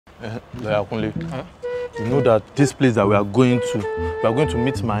Kunle, you know that this place that we are going to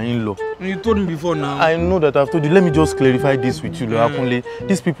meet my in-law. You told me before now. I know that I've told you. Let me just clarify this with you, Kunle.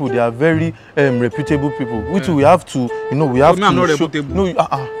 These people, they are very reputable people. Which we have to, we have to. I'm not reputable. No,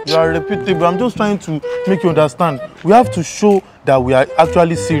 you are reputable. I'm just trying to make you understand. We have to show that we are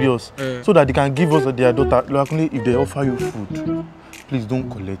actually serious, so that they can give us their daughter. Kunle, if they offer you food, please don't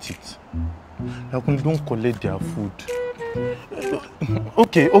collect it. Kunle, don't collect their food.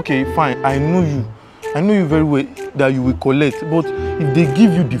 Okay, fine. I know you very well that you will collect, but if they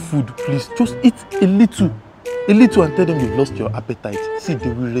give you the food, please just eat a little and tell them you've lost your appetite. See, they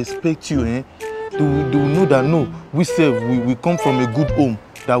will respect you, They will know that we come from a good home,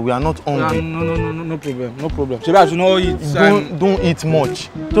 that we are not hungry. No problem. So I should not eat. Don't eat much.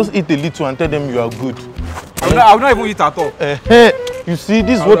 Just eat a little and tell them you are good. I will not even eat at all. You see,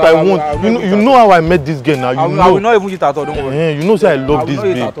 this is what I want. You know how I met this girl now. I will not even eat at all. Don't worry. You know, say I love this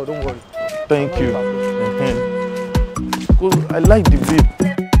babe. Don't worry. Thank you. Because I like the babe.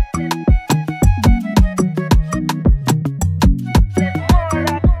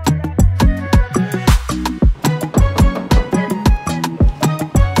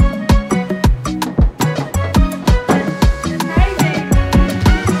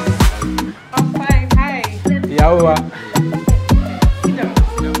 I'm fine. Hi. Yeah.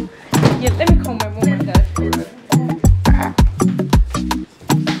 Let me call my mom and dad.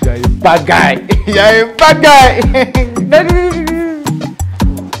 You're a bad guy. You're a bad guy.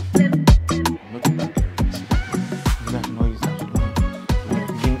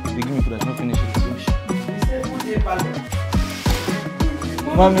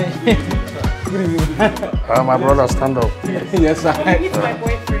 Mommy. My brother, stand up. Yes, sir. It's my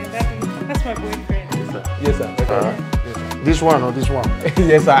boyfriend. That's my boyfriend. Yes, sir. This one or this one?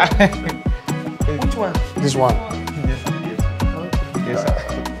 Yes, sir. Which one? This one. Yes, sir.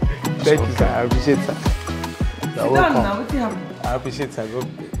 Thank you, sir. I appreciate it, sir. You're welcome. Now, what happened? I appreciate it, sir.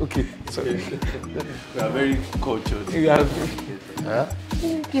 Okay. Sorry. We are very cultured.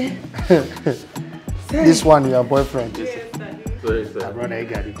 Okay. This one, your boyfriend. Sorry, sir. My brother, I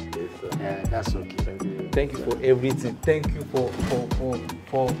got it. Yes, sir. Yeah, that's okay. Thank you for everything. Thank you for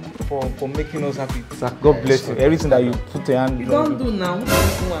making us happy, sir. God bless you. Everything that you put your hand. You don't do now.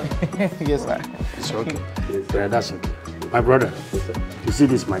 This one. Yes, sir. It's okay. Yeah, that's okay. My brother, you see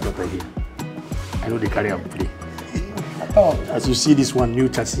this, my daughter here. I know they carry and play. As you see this one, new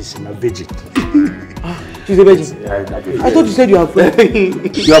chassis in a virgin. She's a virgin. Yeah, I thought you said you have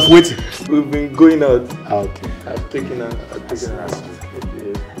you have waited. We've been going out. Okay. I've taken her.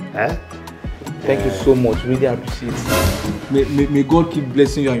 Eh? Thank you so much. Really appreciate it. May God keep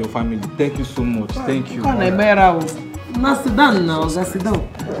blessing you and your family. Thank you so much. Thank you. Now sit down now. Sit down.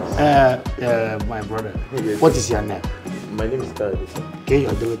 My brother. Yes. What is your name? My name is Kayode, sir. Okay,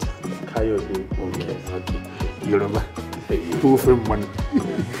 your daughter. Kayode. Okay. Yoruba. Two from money.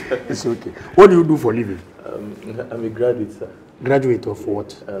 It's okay. What do you do for living? I'm a graduate, sir. Graduate of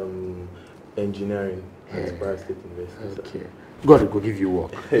what? Engineering at Bar State University. Okay. God will give you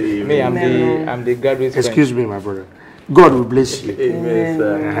work. Me, I'm the graduate. Excuse me, my brother. God will bless you. Amen,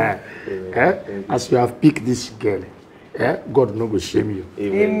 sir. Amen. As you have picked this girl, God no go shame you.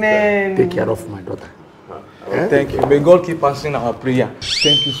 Amen. Take care of my daughter. Thank you. May God keep answering our prayer.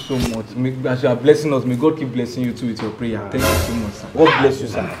 Thank you so much. As you are blessing us, may God keep blessing you too with your prayer. Thank you so much, sir. God bless you,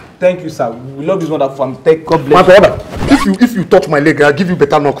 sir. Thank you, sir. We love this wonderful family. Thank God bless My you. brother, if you touch my leg, I'll give you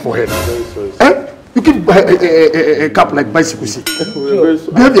better knock for head. Very sorry, sir. You keep a cap like bicycle seat.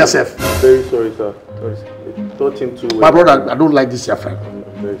 Behave yourself. Very sorry, sir. Taught him too well. My brother, I don't like this your friend. I'm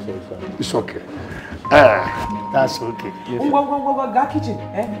very sorry, sir. It's okay. That's okay. Go kitchen.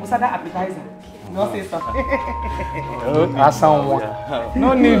 What's that appetizer? No say so.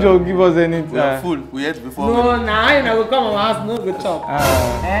 No need to give us anything. We are full. We ate before. No, nah, you know, we come our house, no good chop.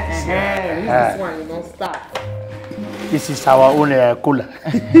 This one, you don't start. This is our own cola.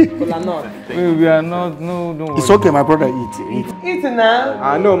 Cola not. We are not, no, don't worry. It's okay, my brother, eat. Eat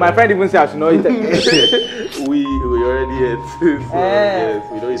now. No, my friend even said I should not eat it. we already ate. So, yes,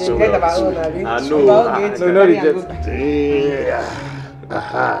 we don't eat so Forget about well. all I that. know. No, reject.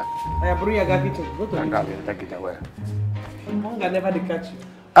 I bring your kitchen. Go to Take it away. Hunger never dey catch you.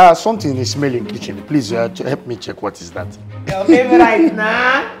 Something is smelling kitchen. Please help me check what is that. Your favorite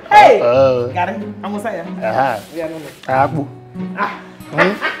nah. Hey. Got it. I'm gonna say yeah. Abu.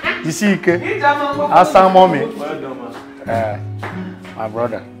 You see, Asa mommy. My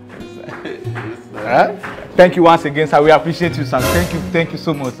brother. Thank you once again, sir. We appreciate you, sir. Thank you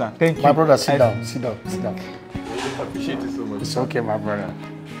so much, sir. Thank you. My brother, sit down. I appreciate it so much. It's okay, my brother.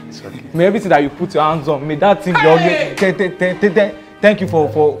 It's okay. May everything that you put your hands on, may that thing Thank you for.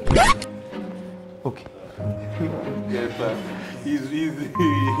 Okay. Yes, sir. He's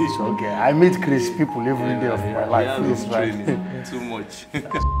It's okay. I meet crazy people every day of my life. It's right. Too much.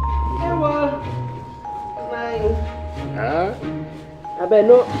 Hello. Nine. Huh? I bet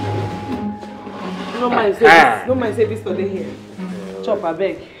no. No mind say this. No mind say this for the here. Chop, I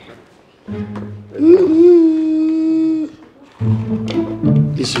beg.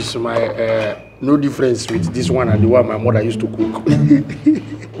 This is my no difference with this one and the one my mother used to cook.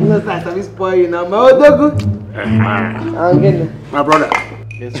 No start to spoil you now. My old dog. I'm getting. My brother,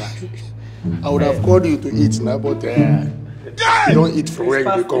 Yes, sir. I would have called you to eat now, but you don't eat from where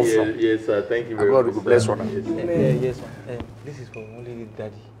you come from. Yes, sir. Thank you very God much. will bless one. Yes, sir. This is for only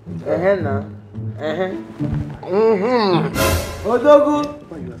daddy. Now. Odogu.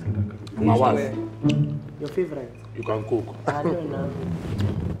 My wife, Your favorite? you can cook. I don't know.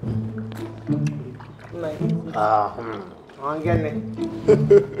 I'm getting.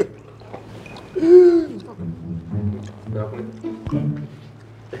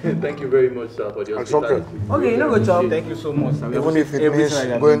 Thank you very much, sir, for the It's okay. hospitality. Okay, you know go chop. Thank you so much, sir. Even if it means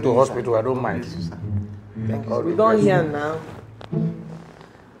going to hospital, I don't mind. Thank you. We don't hear now.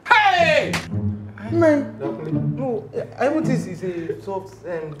 Hey! Nine. No, I want this is a soft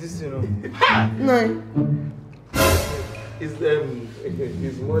this, you know. Nine. His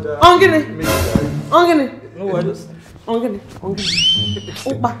mother. I'm getting. No, I just. I'm getting.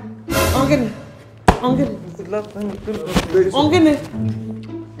 Opa. I'm getting.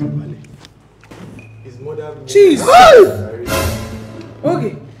 His mother. Cheese.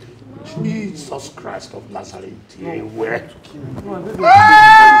 Okay. Jesus Christ of Nazareth. Where?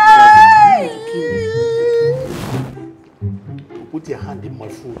 Put your hand in my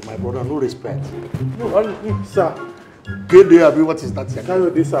food, my brother. No respect. No, sir. Good day, Abi. What is that? Carry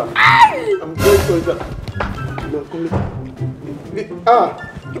this, sir. I'm very sorry, sir. No, Kunle.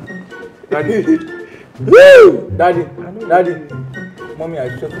 Daddy. Woo! Daddy. Mommy,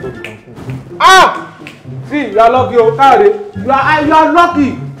 I swear to God you can cook. See, you are lucky, oh, carry. You are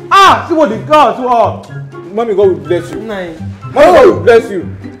lucky. See what the girls who are. Mommy, God will bless you. Nine. Mommy, God will bless you.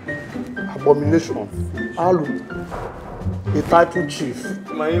 Abomination. Alu. A title chief.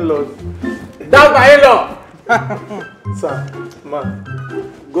 My in-laws. That's my in-law. Sir, ma.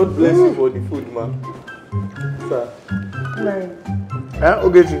 God bless you for the food, ma. Sir. Nine.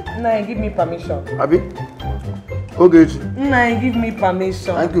 Ogechi. Nine, give me permission. Abi? Ogechi. Nine, give me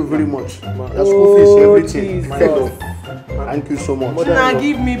permission. Thank you very much. Your school fees, everything. My Jesus. love. Thank you so much. Nah,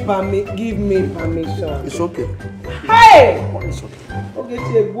 give me permission. It's okay. Hey! It's okay. Okay,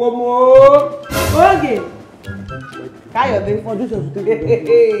 check one more. Okay. Kayode.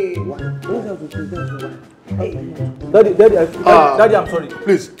 Hey. Daddy, I'm sorry.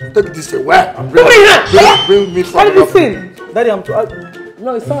 Please, take this away. Bring me What did you food. say? Daddy, I'm sorry.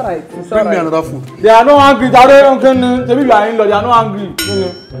 No, it's alright. Bring me another food. They are not angry. They are in-law. They are not angry.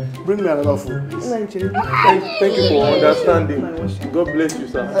 Bring me another food. Thank you for understanding. God bless you,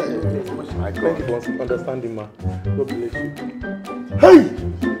 sir. Thank you for understanding, ma. God bless you. Hey!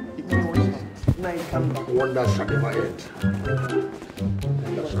 Nine, come back. Wonder shall never end.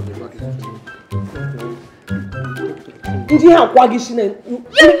 Wonder shall never end. Did you have Kwagishin?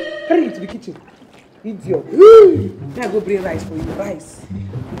 Carry it to the kitchen. Idiot. Then I go bring rice for you. Rice. You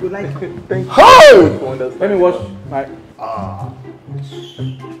go like it. Thank you Hey! for understanding. Let me wash my.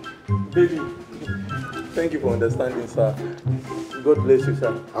 Baby, thank you for understanding, sir. God bless you,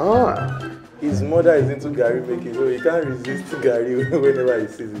 sir. His mother is into Gary making, so he can't resist Gary whenever he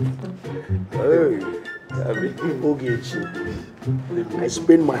sees it. Ogechi. I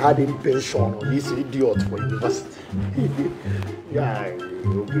spend my hard-earned pension on this idiot for university. Yeah,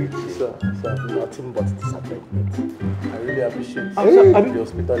 Ogechi. Sir, Nothing but disappointment. I really appreciate Sir, the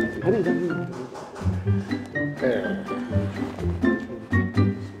hospitality.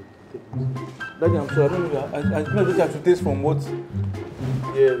 Daddy, I'm sorry. I don't know. I know that you have to taste from what.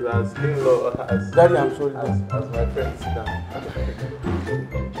 Yes, as in-law, as Daddy, I'm sorry. as my friend sit down.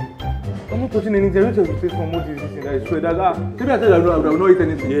 I'm not touching anything. I don't have to taste from what is eating. I swear that. Maybe I said I will not eat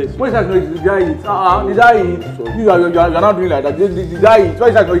anything. Yes. What is that? Did I eat? Did I eat? You are not doing like that. Did I eat? What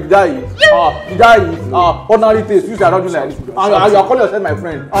is that? Did I eat? Did I eat? Ordinary taste. You are not doing like this. You are calling yourself my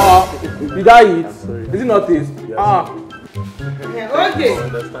friend. Did I eat? Is it not taste? Okay.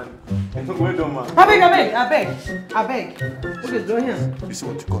 Understand? Well done, man. I beg. Okay, go here. You see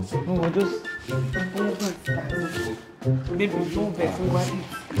what you got? No, I just. Baby, don't vex me. What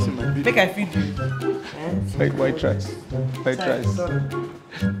You see my baby? make I feed you? White rice. White rice.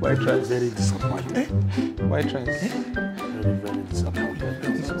 White rice. Very disappointed. White rice. Very, very disappointed.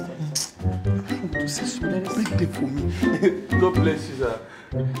 To see so big take for me. God bless you, sir.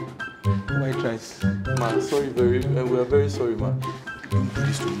 White rice. Man, sorry we are very sorry, man. Don't do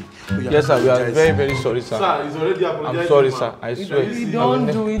this to me. Yes, sir, we are very, very sorry, sir. Sir, he's already apologized. I'm sorry, sir. I swear. You don't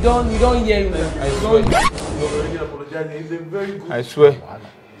hear him. I swear. He's already apologizing. He's a very good. I swear.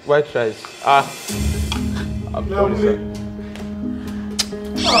 White rice. I'm sorry, sir.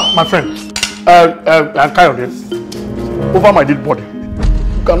 My friend, Kayode, over my dead body.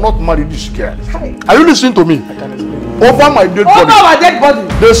 You cannot marry this girl. Are you listening to me? Over my dead body. Over my dead body.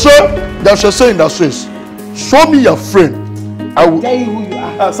 They say, there's a saying that says, show me your friend. I will. Tell you who you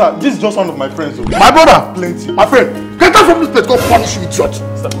are. Sir, this is just one of my friends. My brother, Plenty. my friend, get out from this place. Go punish you, idiot.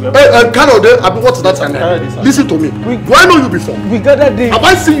 Kayode, what's that time? Listen to me. Do I know you before? We gathered there. Have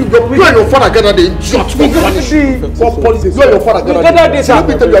I seen you? You and your father gathered there, idiot. Go punish you. Go police. You and your father gathered there. Let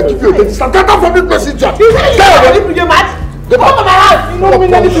me tell you, I give you a dentist. Get out from this place, idiot. Kayode, You mad? get Come to out. my house. You know me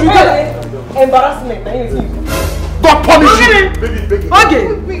anything. Embarrassment. Go punish you. Okay.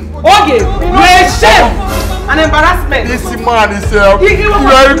 You're a chef. An embarrassment. This man is you are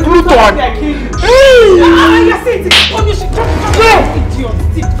a glutton.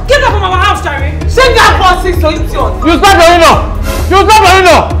 Get up from our house, Charlie. Shake that for 6 or idiot. You start your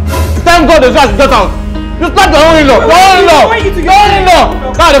in-law. Thank God the judge got out. You start your own in-law. Your own in-law.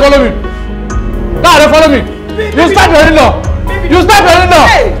 God, follow me. You start your in-law.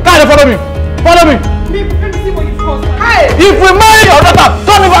 God, follow me. Follow me. If we marry your daughter,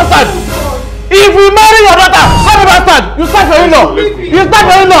 turn me bastard. If we marry your daughter, turn me bastard. You start your in-law.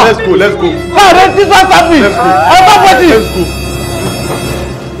 Let's go. God, this one start me. I'm not waiting. Let's go.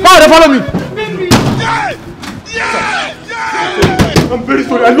 God, follow me. I'm very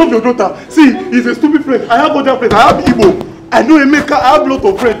sorry. I love your daughter. See, he's a stupid friend. I have other friends. I have Igbo. I know Emeka. I have a lot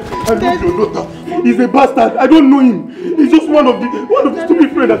of friends. I love your daughter. He's a bastard. I don't know him. He's just one of the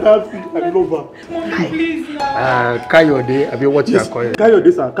stupid friends that I have. I love her. Please now. Kayode, have you what you are calling?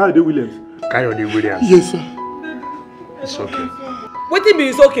 Kayode, sir. Kayode Williams. Kayode Williams. Yes, sir. It's okay. What it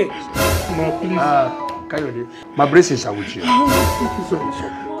means okay? Ma, please. Kayode, my blessings are with you. Thank you, sir.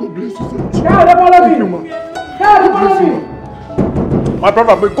 God bless you, sir. Thank you, ma. My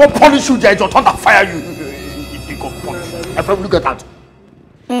brother, may God punish you, Jay. Don't fire you. If you go punish you. I probably get that.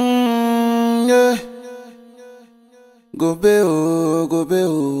 Yeah. Go be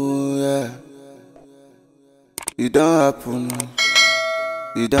yeah. It don't happen.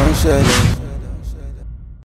 It don't share.